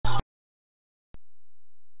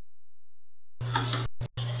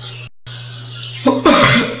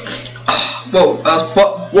Whoa, that was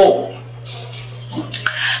what? Whoa.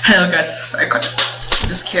 Hello guys, I got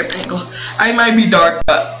this camera angle. I might be dark,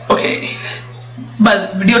 but okay.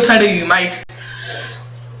 But video title you might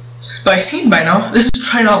by seen by now. This is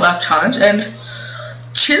Try Not Laugh Challenge and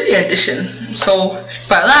chili edition. So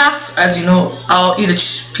if I laugh, as you know, I'll eat a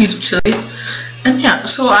piece of chili. And yeah,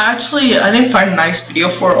 so I didn't find a nice video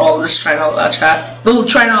for all this Try Not Laugh challenge.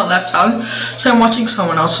 So I'm watching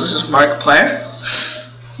someone else's Markiplier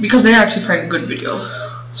because they actually find good videos.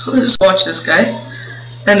 So let's just watch this guy.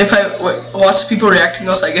 And if I watch people reacting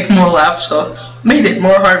else, I get more laughs, so made it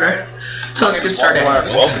more harder. So let's get started.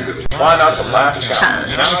 Welcome to the Try Not to Laugh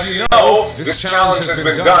challenge. Now, as you know, this challenge has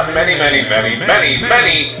been done many,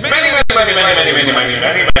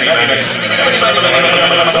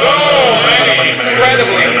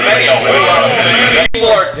 people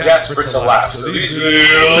are desperate to laugh. So these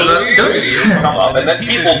videos come up, and then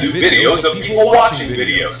people do videos of people watching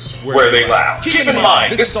videos where they laugh. Keep in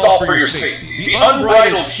mind, this is all for your safety. The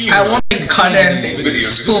unbridled humor to cut in these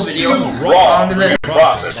videos full is video. too raw to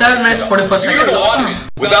process. 7 minutes 44 seconds. If you're gonna watch it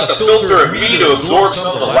without the filter of me to absorb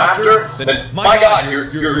some of the laughter, then my God, your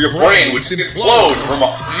brain would just implode from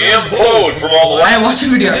all the laughter. I watch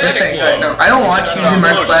a video of this thing right now. I don't watch YouTube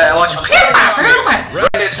Markiplier. I watch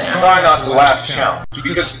Reddit's Try Not to Laugh challenge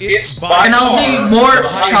because it's by and I'll do more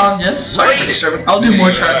challenges. Sorry for disturbing. I'll do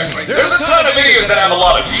more challenges. There's a ton of videos that have a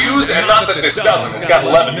lot of views, and not that this doesn't. It's got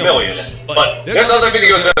 11 million. But there's other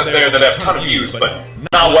videos out there that have a ton of views, but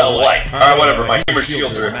not well liked. Alright, whatever. My humor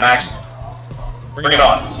shields are at maximum. Bring it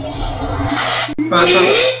on.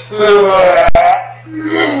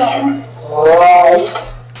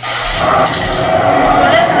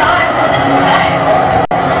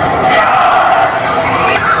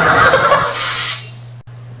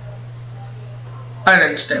 I didn't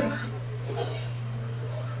understand that.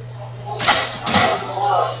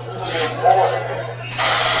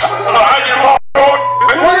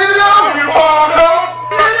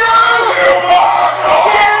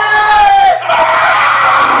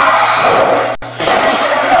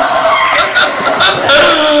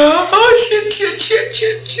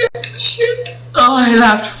 Shit. Oh, I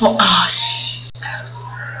laughed. Oh, shit.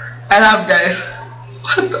 I laughed, guys.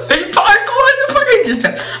 What the fuck I just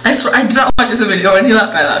did? I swear, I did not watch this video and he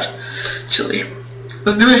laughed. I laughed. Chili.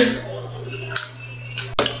 Let's do it.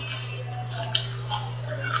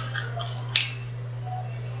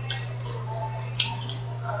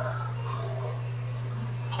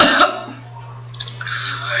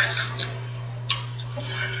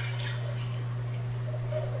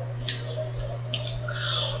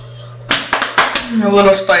 A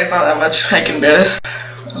little spice, not that much. I can bear this.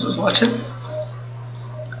 Let's just watch it.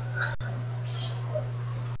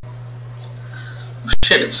 Oh,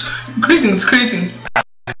 shit, it's increasing.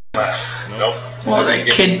 Nope. Well, that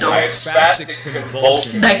kid don't. I had spastic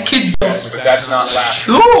convulsions. That kid don't. But that's not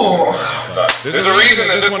laughing. Sure. There's a reason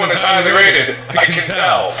that this one is highly rated. I can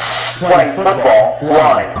tell. Playing football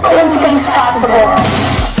blind. Anything's possible.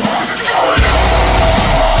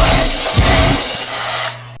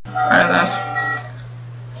 Alright, that's.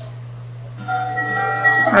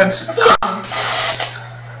 That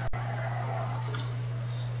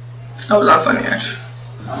was not funny, actually.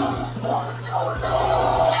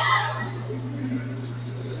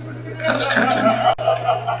 That was kind of funny.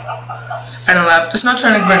 I don't laugh. It's not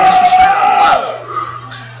trying to grin. This is trying to laugh.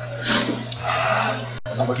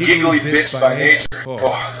 I'm a giggly bitch by nature.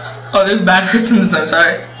 Oh, there's bad words in this. I'm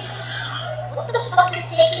sorry. What the fuck is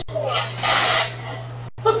taking so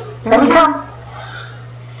long? Here we come.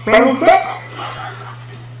 Ready, sit.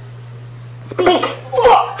 Speak.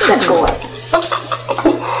 Let's go.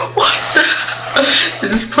 What the?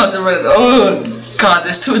 This is positive right now. Oh god,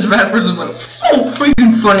 there's too much bad words, but it's so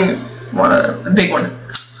freaking funny. A big one.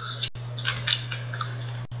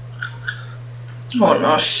 Oh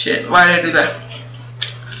no, shit. Why did I do that?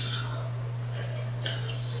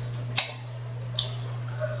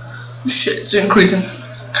 Shit, it's increasing.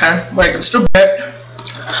 Okay, but I can still bear it.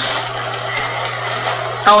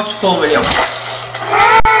 I'll watch the full video.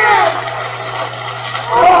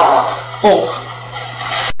 Oh.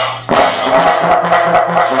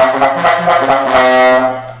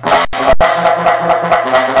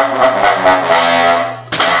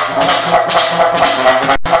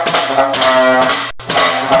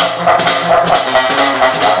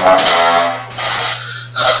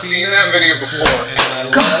 I've seen that video before, and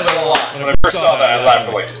I love it a lot. When I first saw that, I laughed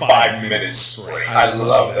for like 5 minutes straight. I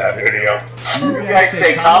love that video. You guys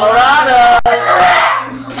say Colorado.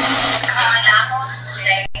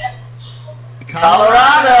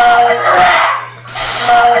 Colorado.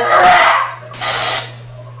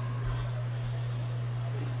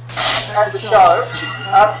 charge.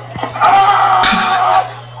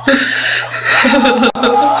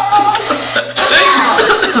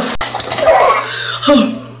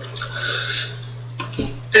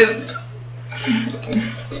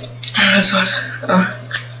 That's what.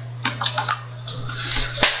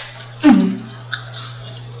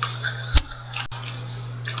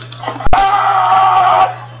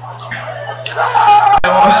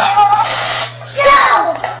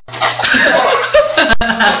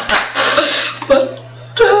 What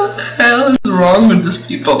the hell is wrong with these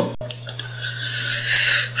people?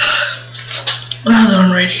 Another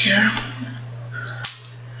one right here.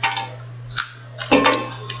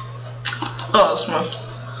 Oh, small.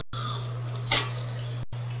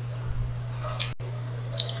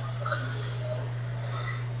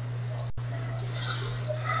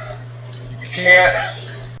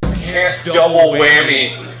 Can't double whammy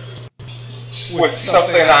with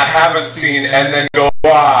something I haven't seen and then go,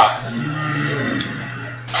 ah.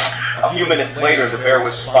 A few minutes later, the bear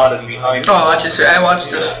was spotted behind. Oh, I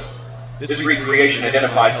watched this. This recreation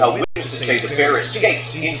identifies how witnesses say the bear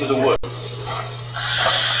escaped into the woods.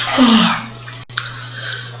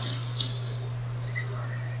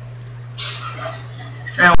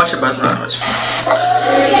 I watch it, but not much.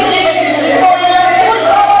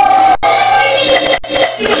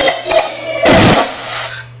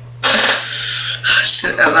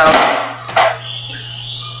 Shit out loud.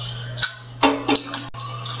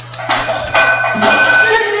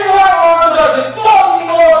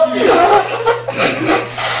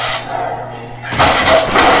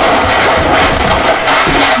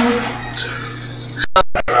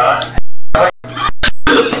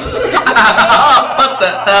 What the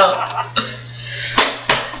hell?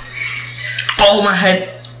 Oh, my head.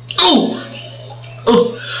 Ooh. Ooh.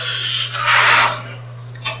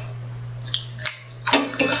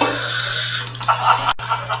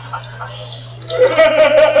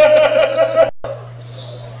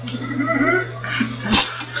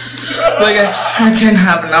 But guys, I can't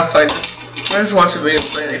have enough fun. I just watch a video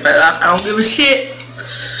play. If I laugh, I don't give a shit.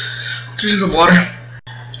 Drink the water.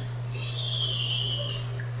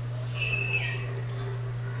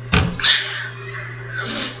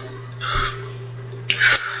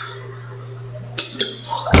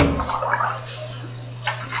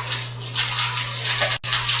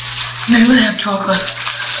 Maybe they have chocolate.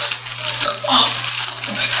 Oh.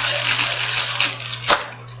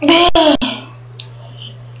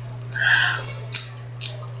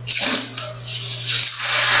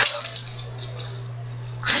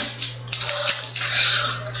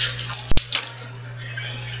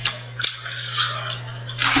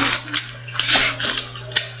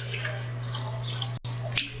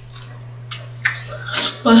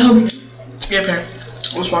 Well, get here.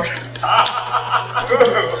 Let's watch it.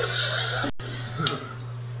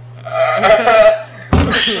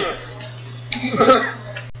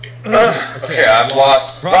 Okay, I've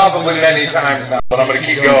lost probably many times now, but I'm gonna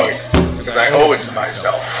keep going because I owe it to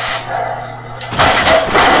myself.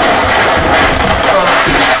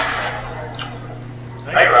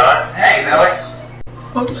 Hey, Ron. Hey, Billy.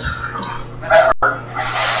 What?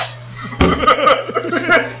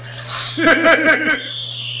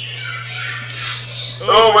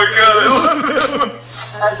 Oh my god, I love him!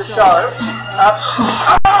 And the charge.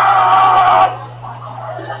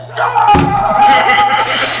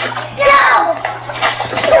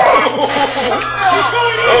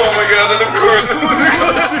 Oh my god, and of course it was a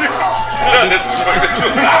classic! Not this one, this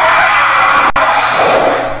one.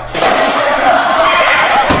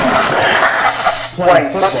 Playing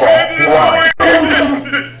football.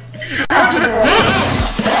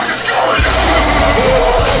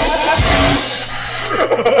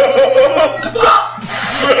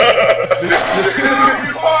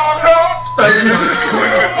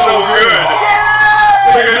 Which is so good.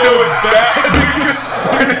 Like, I know it's bad because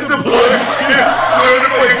when it's a blind kid learn to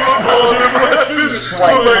play football and I'm laughing.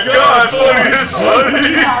 Oh my god, funny is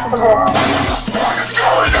funny.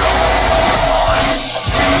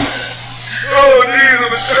 Oh jeez,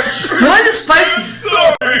 I'm a Why is it spicy?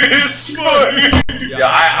 sorry, it's funny. Yeah,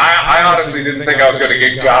 I honestly didn't think I was gonna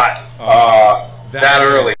get got that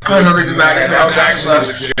early. I don't think it's bad. And that was actually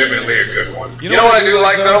legitimately a good one. You know what I do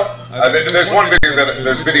like though? There's one video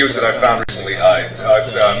there's videos that I found recently. It's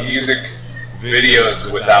music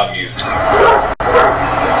videos without music.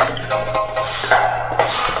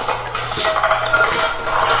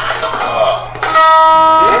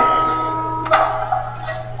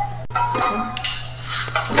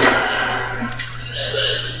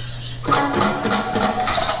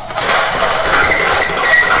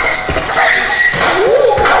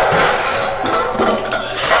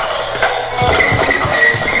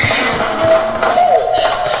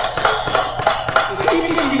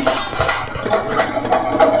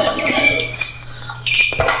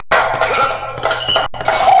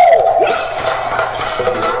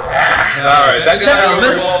 Alright, that didn't go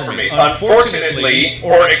very well for me. Unfortunately,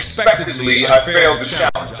 or expectedly, I failed the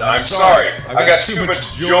challenge. I'm sorry. I've got too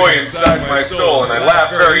much joy inside my soul, and I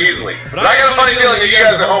laugh very easily. But I got a funny feeling that you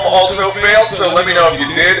guys at home also failed, so let me know if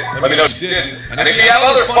you did. Let me know if you didn't. And if you have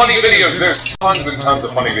other funny videos, there's tons and tons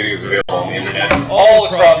of funny videos available on the internet. All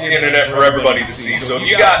across the internet for everybody to see. So if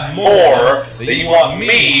you got more that you want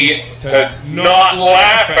me to not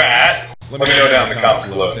laugh at, let me know down in the comments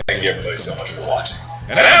below. Thank you everybody so much for watching.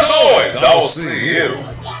 And as always, I will see you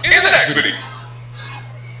in the next video.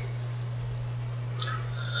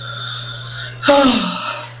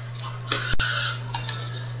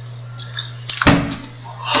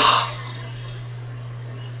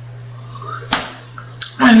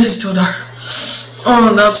 My head's still dark.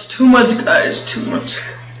 Oh, that's too much, guys. Too much.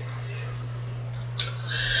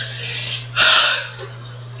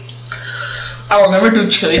 I will never do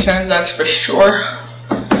chili sands, that's for sure.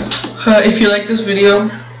 If you like this video,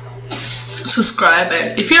 subscribe,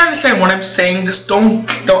 and if you understand what I'm saying, just don't.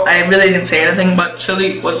 I really didn't say anything, but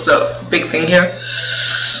chili was the big thing here.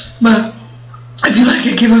 But if you like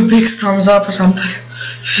it, give it a big thumbs up or something.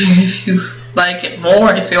 If you like it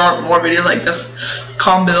more, if you want more videos like this,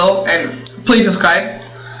 comment below, and please subscribe.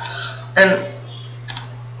 And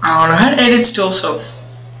I don't know how to edit still, so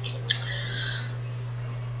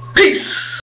peace.